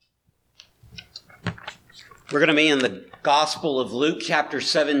We're going to be in the Gospel of Luke chapter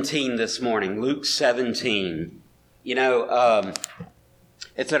 17 this morning. Luke 17. You know,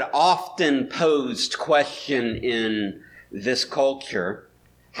 it's an often posed question in this culture.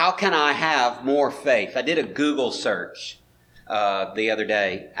 How can I have more faith? I did a Google search the other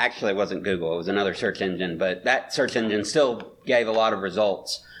day. Actually, it wasn't Google. It was another search engine, but that search engine still gave a lot of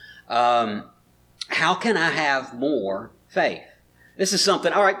results. How can I have more faith? This is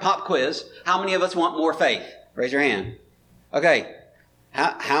something, all right, pop quiz. How many of us want more faith? Raise your hand. Okay.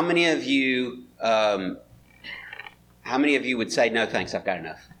 How many of you would say, no, thanks, I've got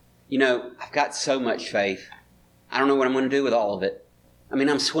enough? You know, I've got so much faith. I don't know what I'm going to do with all of it. I mean,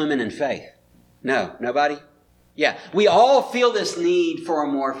 I'm swimming in faith. No, nobody? Yeah, we all feel this need for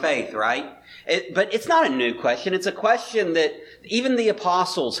more faith, right? But it's not a new question. It's a question that even the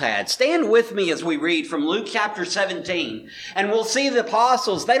apostles had. Stand with me as we read from Luke chapter 17. And we'll see the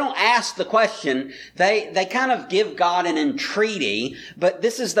apostles, they don't ask the question. They kind of give God an entreaty, but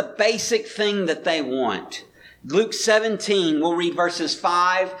this is the basic thing that they want. Luke 17, we'll read verses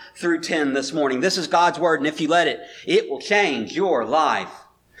 5 through 10 this morning. This is God's word, and if you let it, it will change your life.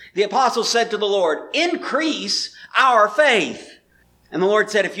 The apostles said to the Lord, increase our faith. And the Lord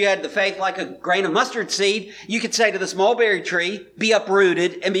said, if you had the faith like a grain of mustard seed, you could say to this mulberry tree, be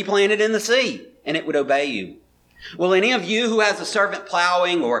uprooted and be planted in the sea, and it would obey you. Will any of you who has a servant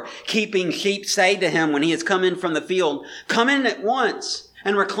plowing or keeping sheep say to him when he has come in from the field, come in at once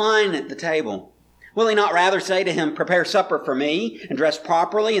and recline at the table? Will he not rather say to him, prepare supper for me and dress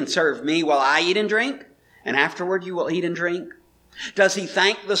properly and serve me while I eat and drink? And afterward you will eat and drink? Does he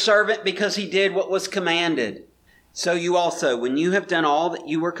thank the servant because he did what was commanded? So you also, when you have done all that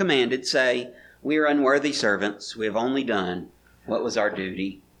you were commanded, say, we are unworthy servants. We have only done what was our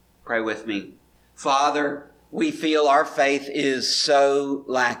duty. Pray with me. Father, we feel our faith is so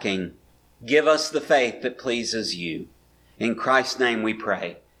lacking. Give us the faith that pleases you. In Christ's name we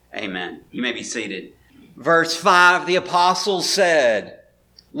pray. Amen. You may be seated. Verse 5, the apostles said,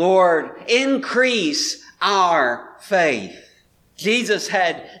 Lord, increase our faith. Jesus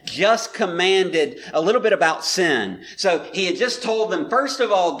had just commanded a little bit about sin. So he had just told them, first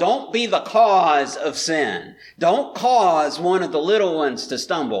of all, don't be the cause of sin. Don't cause one of the little ones to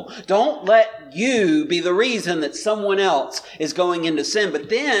stumble. Don't let you be the reason that someone else is going into sin. But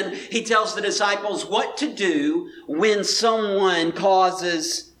then he tells the disciples what to do when someone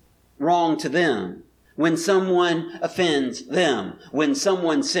causes wrong to them, when someone offends them, when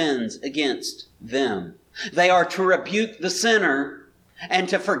someone sins against them. They are to rebuke the sinner and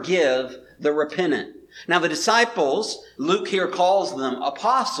to forgive the repentant. Now the disciples, Luke here calls them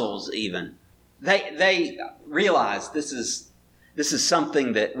apostles even. They realize this is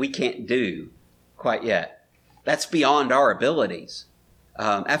something that we can't do quite yet. That's beyond our abilities.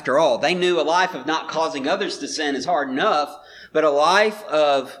 After all, they knew a life of not causing others to sin is hard enough, but a life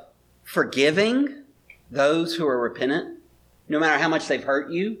of forgiving those who are repentant, no matter how much they've hurt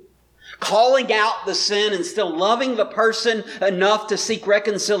you, calling out the sin and still loving the person enough to seek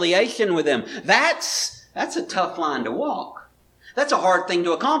reconciliation with them. That's a tough line to walk. That's a hard thing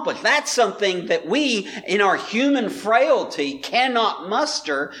to accomplish. That's something that we, in our human frailty, cannot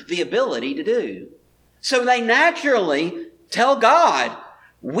muster the ability to do. So they naturally tell God,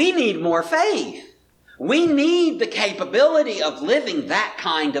 we need more faith. We need the capability of living that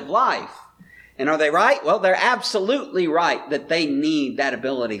kind of life. And are they right? Well, they're absolutely right that they need that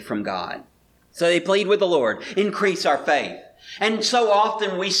ability from God. So they plead with the Lord, increase our faith. And so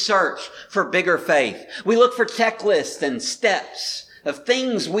often we search for bigger faith. We look for checklists and steps of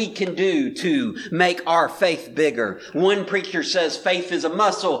things we can do to make our faith bigger. One preacher says faith is a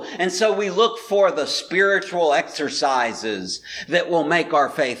muscle, and so we look for the spiritual exercises that will make our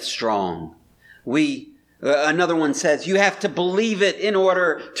faith strong. Another one says, you have to believe it in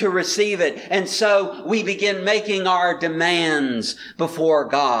order to receive it. And so we begin making our demands before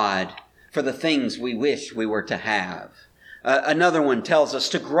God for the things we wish we were to have. Another one tells us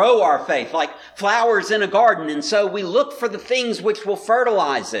to grow our faith like flowers in a garden. And so we look for the things which will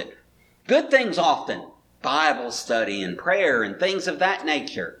fertilize it. Good things often. Bible study and prayer and things of that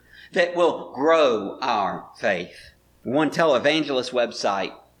nature that will grow our faith. One televangelist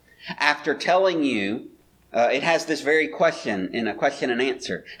website, after telling you, it has this very question in a question and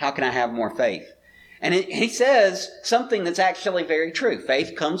answer. How can I have more faith? And he says something that's actually very true.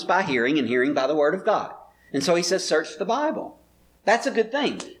 Faith comes by hearing and hearing by the word of God. And so he says, search the Bible. That's a good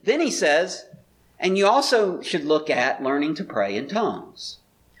thing. Then he says, and you also should look at learning to pray in tongues.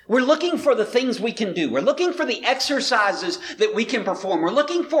 We're looking for the things we can do. We're looking for the exercises that we can perform. We're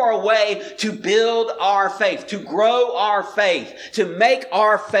looking for a way to build our faith, to grow our faith, to make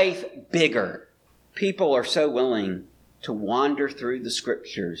our faith bigger. People are so willing to wander through the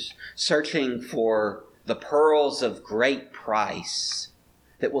Scriptures, searching for the pearls of great price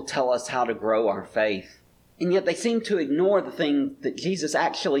that will tell us how to grow our faith. And yet they seem to ignore the thing that Jesus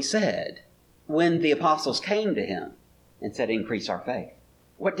actually said when the apostles came to him and said, increase our faith.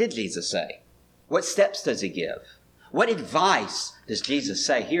 What did Jesus say? What steps does he give? What advice does Jesus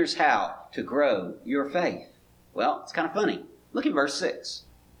say? Here's how to grow your faith. Well, it's kind of funny. Look at verse 6.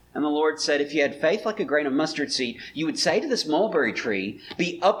 And the Lord said, if you had faith like a grain of mustard seed, you would say to this mulberry tree,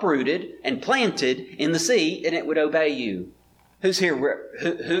 be uprooted and planted in the sea, and it would obey you. Who's here?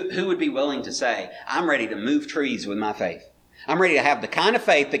 Who would be willing to say, I'm ready to move trees with my faith? I'm ready to have the kind of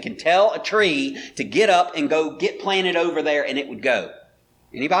faith that can tell a tree to get up and go get planted over there, and it would go.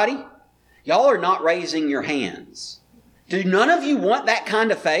 Anybody? Y'all are not raising your hands. Do none of you want that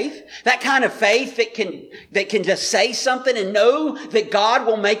kind of faith? That kind of faith that can just say something and know that God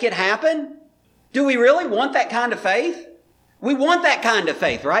will make it happen? Do we really want that kind of faith? We want that kind of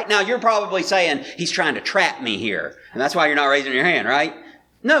faith, right? Now, you're probably saying, he's trying to trap me here. And that's why you're not raising your hand, right?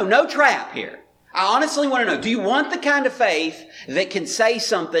 No trap here. I honestly want to know, do you want the kind of faith that can say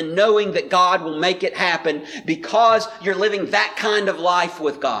something knowing that God will make it happen because you're living that kind of life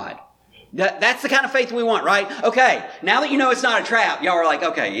with God? That's the kind of faith we want, right? Okay, now that you know it's not a trap, y'all are like,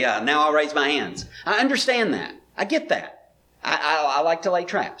 okay, yeah, now I'll raise my hands. I understand that. I get that. I like to lay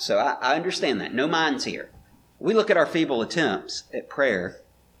traps, so I understand that. No minds here. We look at our feeble attempts at prayer,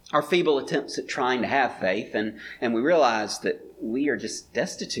 our feeble attempts at trying to have faith, and we realize that we are just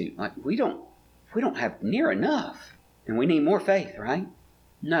destitute. Like, we don't have near enough, and we need more faith, right?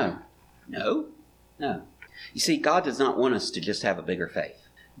 No. You see, God does not want us to just have a bigger faith.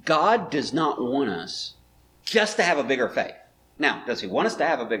 God does not want us just to have a bigger faith. Now, does he want us to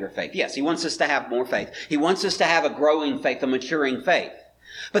have a bigger faith? Yes, he wants us to have more faith. He wants us to have a growing faith, a maturing faith.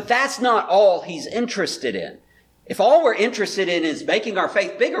 But that's not all he's interested in. If all we're interested in is making our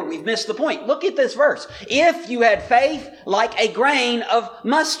faith bigger, we've missed the point. Look at this verse. If you had faith like a grain of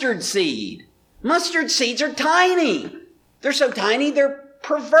mustard seed. Mustard seeds are tiny. They're so tiny, they're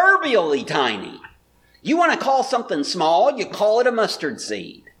proverbially tiny. You want to call something small, you call it a mustard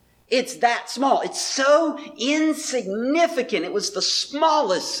seed. It's that small. It's so insignificant. It was the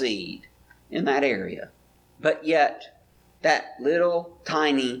smallest seed in that area. But yet, that little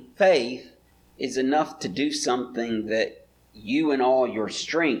tiny faith is enough to do something that you in all your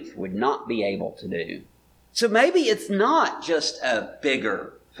strength would not be able to do. So maybe it's not just a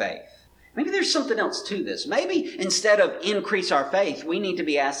bigger faith. Maybe there's something else to this. Maybe instead of increase our faith, we need to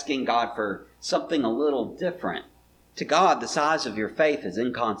be asking God for something a little different. To God, the size of your faith is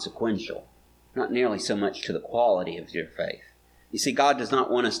inconsequential, not nearly so much to the quality of your faith. You see, God does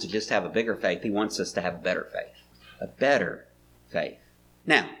not want us to just have a bigger faith. He wants us to have a better faith. A better faith.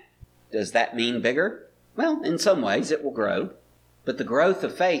 Now, does that mean bigger? Well, in some ways it will grow, but the growth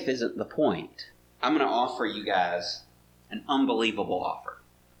of faith isn't the point. I'm going to offer you guys an unbelievable offer.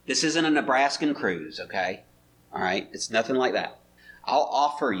 This isn't a Nebraskan cruise, okay? All right? It's nothing like that. I'll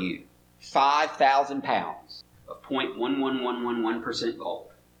offer you 5,000 pounds of 0.11111% gold.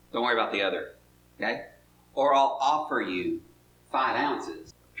 Don't worry about the other, okay? Or I'll offer you 5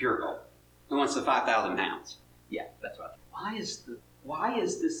 ounces of pure gold. Who wants the 5,000 pounds? Yeah, that's right. Why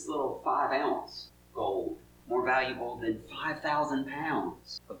is this little 5 ounce gold more valuable than 5,000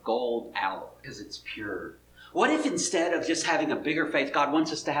 pounds of gold alloy? Because it's pure. What if instead of just having a bigger faith, God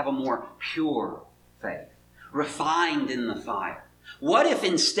wants us to have a more pure faith, refined in the fire? What if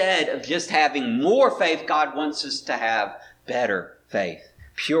instead of just having more faith, God wants us to have better faith,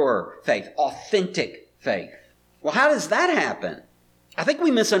 pure faith, authentic faith? Well, how does that happen? I think we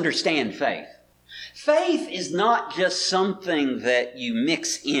misunderstand faith. Faith is not just something that you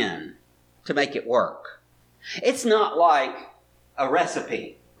mix in to make it work. It's not like a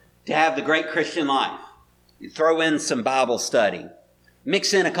recipe to have the great Christian life. You throw in some Bible study,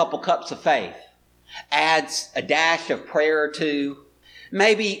 mix in a couple cups of faith, adds a dash of prayer or two,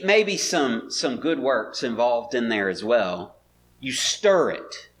 maybe some good works involved in there as well. You stir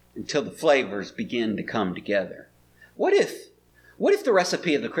it until the flavors begin to come together. What if the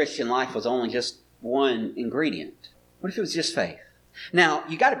recipe of the Christian life was only just one ingredient? What if it was just faith? Now,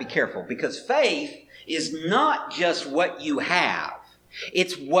 you got to be careful, because faith is not just what you have.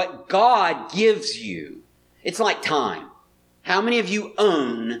 It's what God gives you. It's like time. How many of you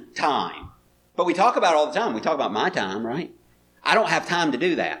own time? But we talk about it all the time. We talk about my time, right? I don't have time to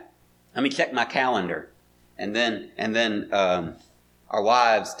do that. Let me check my calendar. And then our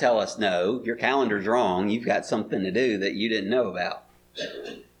wives tell us, no, your calendar's wrong. You've got something to do that you didn't know about.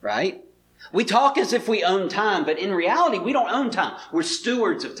 Right? We talk as if we own time, but in reality, we don't own time. We're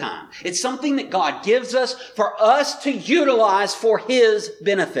stewards of time. It's something that God gives us for us to utilize for His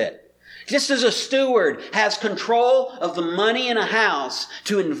benefit. Just as a steward has control of the money in a house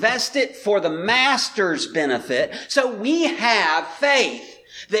to invest it for the master's benefit, so we have faith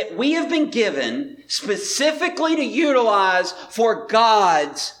that we have been given specifically to utilize for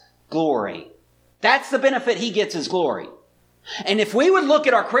God's glory. That's the benefit He gets, His glory. And if we would look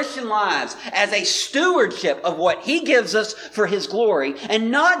at our Christian lives as a stewardship of what He gives us for His glory, and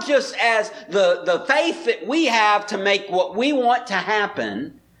not just as the faith that we have to make what we want to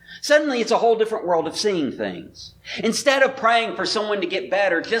happen, suddenly it's a whole different world of seeing things. Instead of praying for someone to get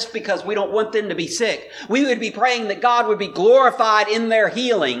better just because we don't want them to be sick, we would be praying that God would be glorified in their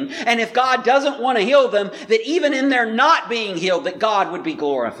healing. And if God doesn't want to heal them, that even in their not being healed, that God would be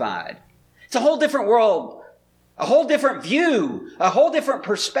glorified. It's a whole different world. A whole different view, a whole different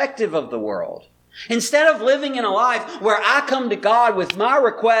perspective of the world. Instead of living in a life where I come to God with my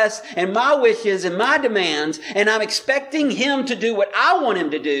requests and my wishes and my demands, and I'm expecting Him to do what I want Him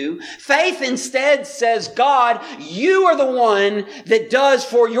to do, faith instead says, God, You are the one that does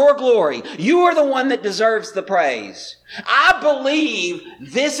for Your glory. You are the one that deserves the praise. I believe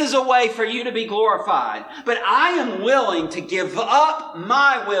this is a way for You to be glorified, but I am willing to give up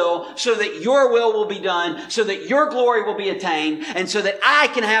my will so that Your will be done, so that Your glory will be attained, and so that I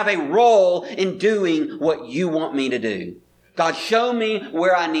can have a role in doing what You want me to do. God, show me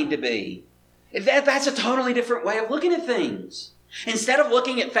where I need to be. That's a totally different way of looking at things. Instead of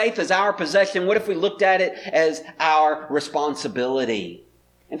looking at faith as our possession, what if we looked at it as our responsibility?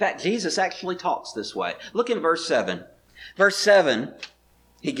 In fact, Jesus actually talks this way. Look in verse 7. Verse 7,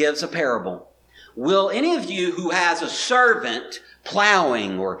 He gives a parable. Will any of you who has a servant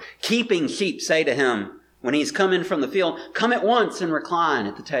plowing or keeping sheep say to him when he's come in from the field, come at once and recline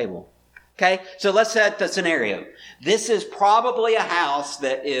at the table? Okay, so let's set the scenario. This is probably a house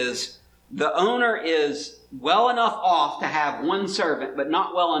that the owner is well enough off to have one servant, but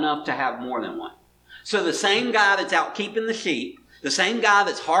not well enough to have more than one. So the same guy that's out keeping the sheep, the same guy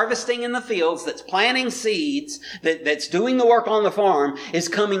that's harvesting in the fields, that's planting seeds, that's doing the work on the farm, is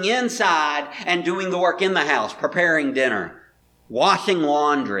coming inside and doing the work in the house, preparing dinner, washing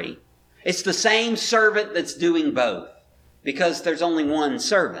laundry. It's the same servant that's doing both, because there's only one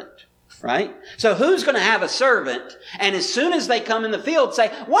servant, right? So who's going to have a servant, and as soon as they come in the field, say,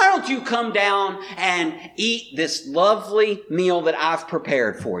 why don't you come down and eat this lovely meal that I've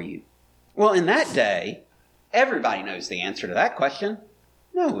prepared for you? Well, in that day, everybody knows the answer to that question.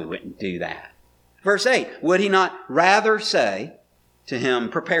 No, we wouldn't do that. Verse 8, would he not rather say to him,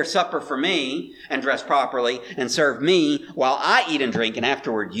 prepare supper for me and dress properly and serve me while I eat and drink, and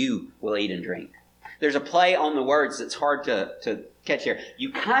afterward you will eat and drink? There's a play on the words that's hard to catch here.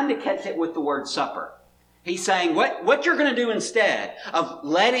 You kind of catch it with the word supper. He's saying what you're going to do instead of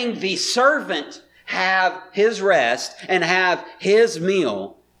letting the servant have his rest and have his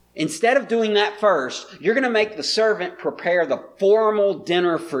meal, instead of doing that first, you're going to make the servant prepare the formal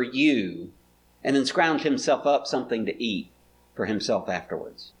dinner for you and then scrounge himself up something to eat for himself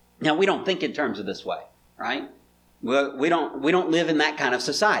afterwards. Now, we don't think in terms of this way, right? We don't live in that kind of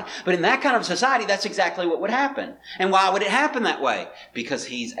society. But in that kind of society, that's exactly what would happen. And why would it happen that way? Because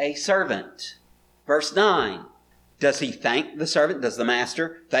he's a servant. Verse 9, does he thank the servant? Does the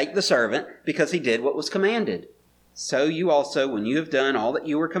master thank the servant because he did what was commanded? So you also, when you have done all that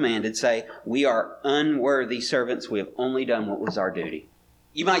you were commanded, say, we are unworthy servants. We have only done what was our duty.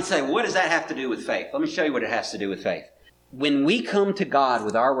 You might say, what does that have to do with faith? Let me show you what it has to do with faith. When we come to God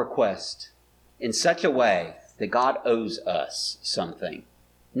with our request in such a way that God owes us something,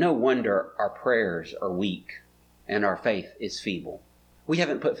 no wonder our prayers are weak and our faith is feeble. We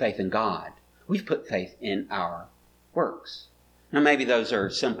haven't put faith in God. We've put faith in our works. Now, maybe those are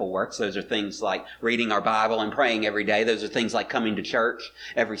simple works. Those are things like reading our Bible and praying every day. Those are things like coming to church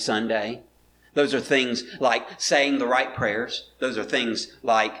every Sunday. Those are things like saying the right prayers. Those are things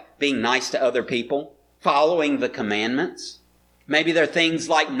like being nice to other people, following the commandments. Maybe they're things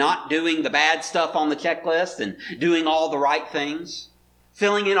like not doing the bad stuff on the checklist and doing all the right things,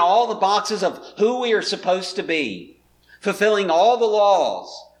 filling in all the boxes of who we are supposed to be, fulfilling all the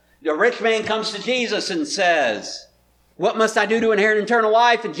laws. The rich man comes to Jesus and says, what must I do to inherit eternal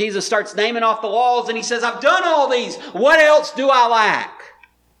life? And Jesus starts naming off the laws and he says, I've done all these. What else do I lack?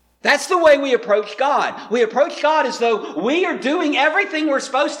 That's the way we approach God. We approach God as though we are doing everything we're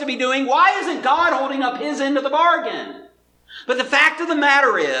supposed to be doing. Why isn't God holding up His end of the bargain? But the fact of the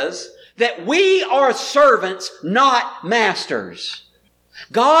matter is that we are servants, not masters.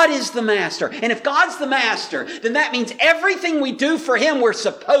 God is the master. And if God's the master, then that means everything we do for Him, we're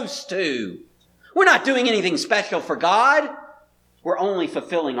supposed to. We're not doing anything special for God. We're only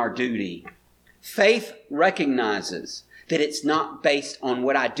fulfilling our duty. Faith recognizes that it's not based on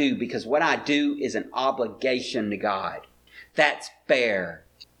what I do, because what I do is an obligation to God. That's bare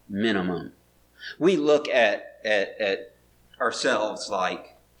minimum. We look at ourselves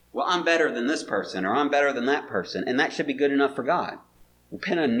like, well, I'm better than this person, or I'm better than that person, and that should be good enough for God. We'll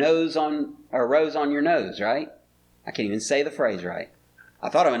pin a rose on your nose, right? I can't even say the phrase right. I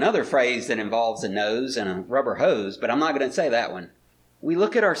thought of another phrase that involves a nose and a rubber hose, but I'm not going to say that one. We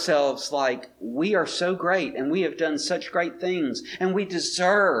look at ourselves like we are so great and we have done such great things and we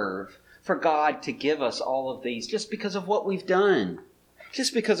deserve for God to give us all of these just because of what we've done,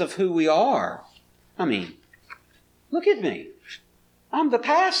 just because of who we are. I mean, look at me. I'm the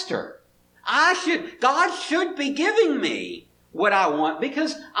pastor. God should be giving me what I want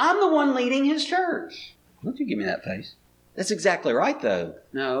because I'm the one leading His church. Don't you give me that face. That's exactly right, though.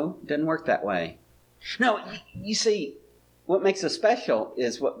 No, it doesn't work that way. No, you see, what makes us special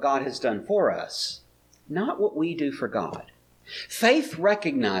is what God has done for us, not what we do for God. Faith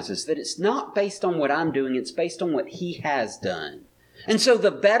recognizes that it's not based on what I'm doing, it's based on what He has done. And so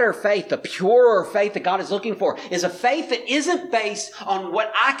the better faith, the purer faith that God is looking for, is a faith that isn't based on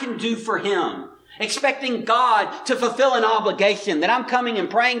what I can do for Him, expecting God to fulfill an obligation, that I'm coming and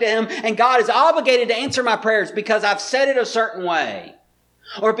praying to Him, and God is obligated to answer my prayers because I've said it a certain way,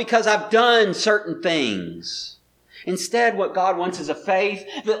 or because I've done certain things. Instead, what God wants is a faith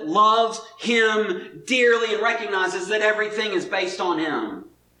that loves Him dearly and recognizes that everything is based on Him.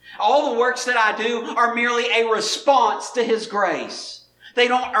 All the works that I do are merely a response to His grace. They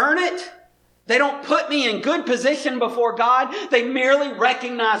don't earn it. They don't put me in good position before God. They merely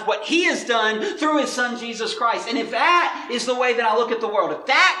recognize what He has done through His Son, Jesus Christ. And if that is the way that I look at the world, if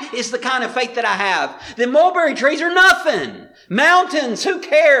that is the kind of faith that I have, then mulberry trees are nothing. Mountains, who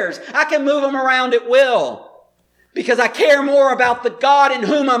cares? I can move them around at will because I care more about the God in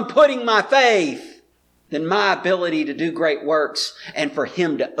whom I'm putting my faith than my ability to do great works and for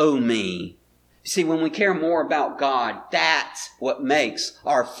Him to owe me. You see, when we care more about God, that's what makes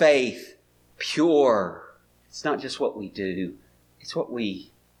our faith pure. It's not just what we do, it's what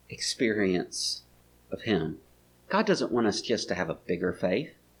we experience of Him. God doesn't want us just to have a bigger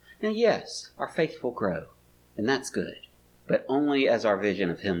faith. Now, yes, our faith will grow, and that's good, but only as our vision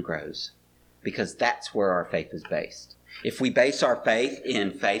of Him grows, because that's where our faith is based. If we base our faith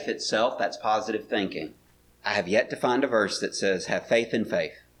in faith itself, that's positive thinking. I have yet to find a verse that says, have faith in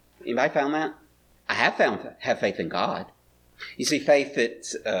faith. Anybody found that? I have found have faith in God. You see, faith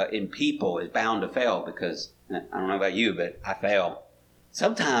that's in people is bound to fail because, I don't know about you, but I fail.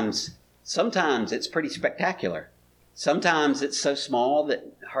 Sometimes it's pretty spectacular. Sometimes it's so small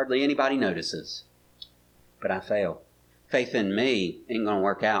that hardly anybody notices. But I fail. Faith in me ain't going to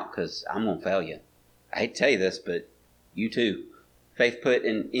work out because I'm going to fail you. I hate to tell you this, but you too. Faith put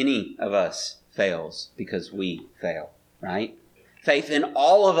in any of us fails because we fail, right? Faith in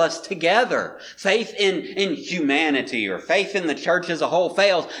all of us together. Faith in humanity or faith in the church as a whole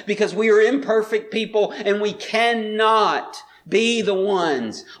fails because we are imperfect people and we cannot be the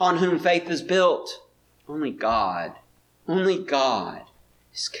ones on whom faith is built. Only God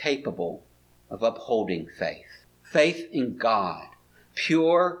is capable of upholding faith. Faith in God.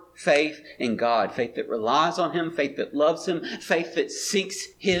 Pure faith in God. Faith that relies on Him. Faith that loves Him. Faith that seeks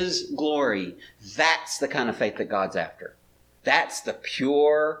His glory. That's the kind of faith that God's after. That's the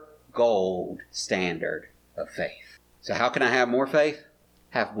pure gold standard of faith. So how can I have more faith?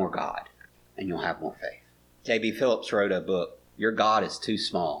 Have more God, and you'll have more faith. J.B. Phillips wrote a book, Your God is Too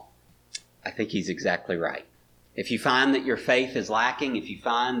Small. I think he's exactly right. If you find that your faith is lacking, if you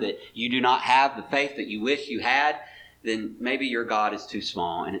find that you do not have the faith that you wish you had, then maybe your God is too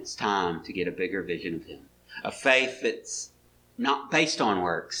small, and it's time to get a bigger vision of Him. A faith that's not based on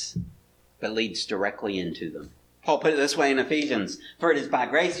works, but leads directly into them. Paul put it this way in Ephesians, for it is by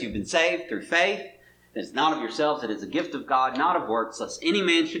grace you've been saved through faith. It is not of yourselves, it is a gift of God, not of works, lest any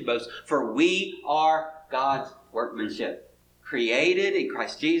man should boast. For we are God's workmanship, created in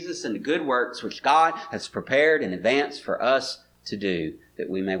Christ Jesus into good works, which God has prepared in advance for us to do, that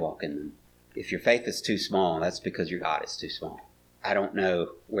we may walk in them. If your faith is too small, that's because your God is too small. I don't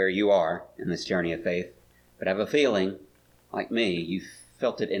know where you are in this journey of faith, but I have a feeling, like me, you've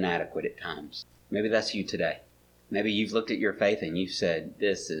felt it inadequate at times. Maybe that's you today. Maybe you've looked at your faith and you've said,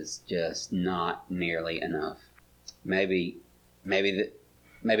 this is just not nearly enough. Maybe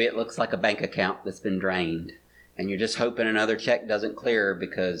it looks like a bank account that's been drained and you're just hoping another check doesn't clear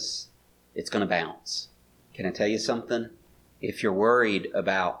because it's going to bounce. Can I tell you something? if you're worried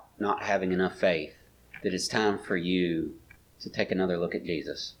about not having enough faith, that it's time for you to take another look at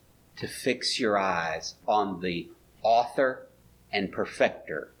Jesus, to fix your eyes on the author and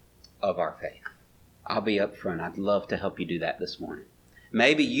perfecter of our faith. I'll be up front. I'd love to help you do that this morning.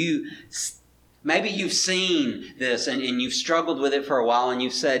 Maybe you've seen this and you've struggled with it for a while, and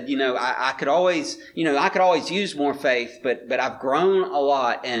you've said, I could always use more faith, but I've grown a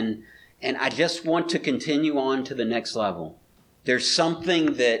lot, and I just want to continue on to the next level. There's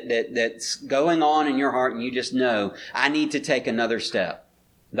something that's going on in your heart, and you just know, I need to take another step.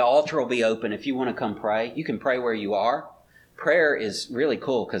 The altar will be open. If you want to come pray, you can pray where you are. Prayer is really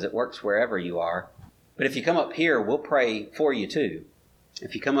cool because it works wherever you are. But if you come up here, we'll pray for you too.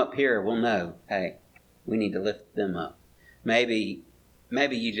 If you come up here, we'll know, hey, we need to lift them up. Maybe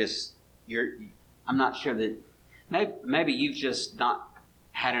I'm not sure that, maybe you've just not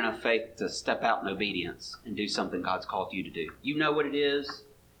had enough faith to step out in obedience and do something God's called you to do. You know what it is.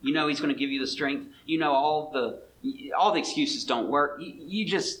 You know He's going to give you the strength. You know all the excuses don't work. You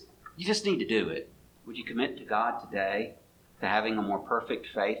just need to do it. Would you commit to God today to having a more perfect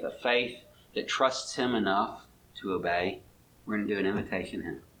faith, a faith that trusts Him enough to obey? We're going to do an invitation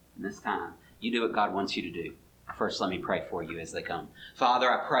hymn. And this time, you do what God wants you to do. First, let me pray for you as they come. Father,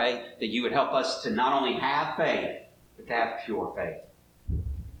 I pray that you would help us to not only have faith, but to have pure faith.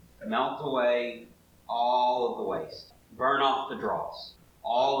 Melt away all of the waste. Burn off the dross.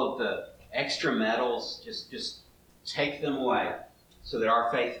 All of the extra metals, just take them away so that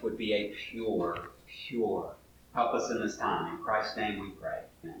our faith would be a pure. Help us in this time. In Christ's name we pray.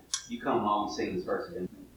 Amen. You come along and sing this verse again.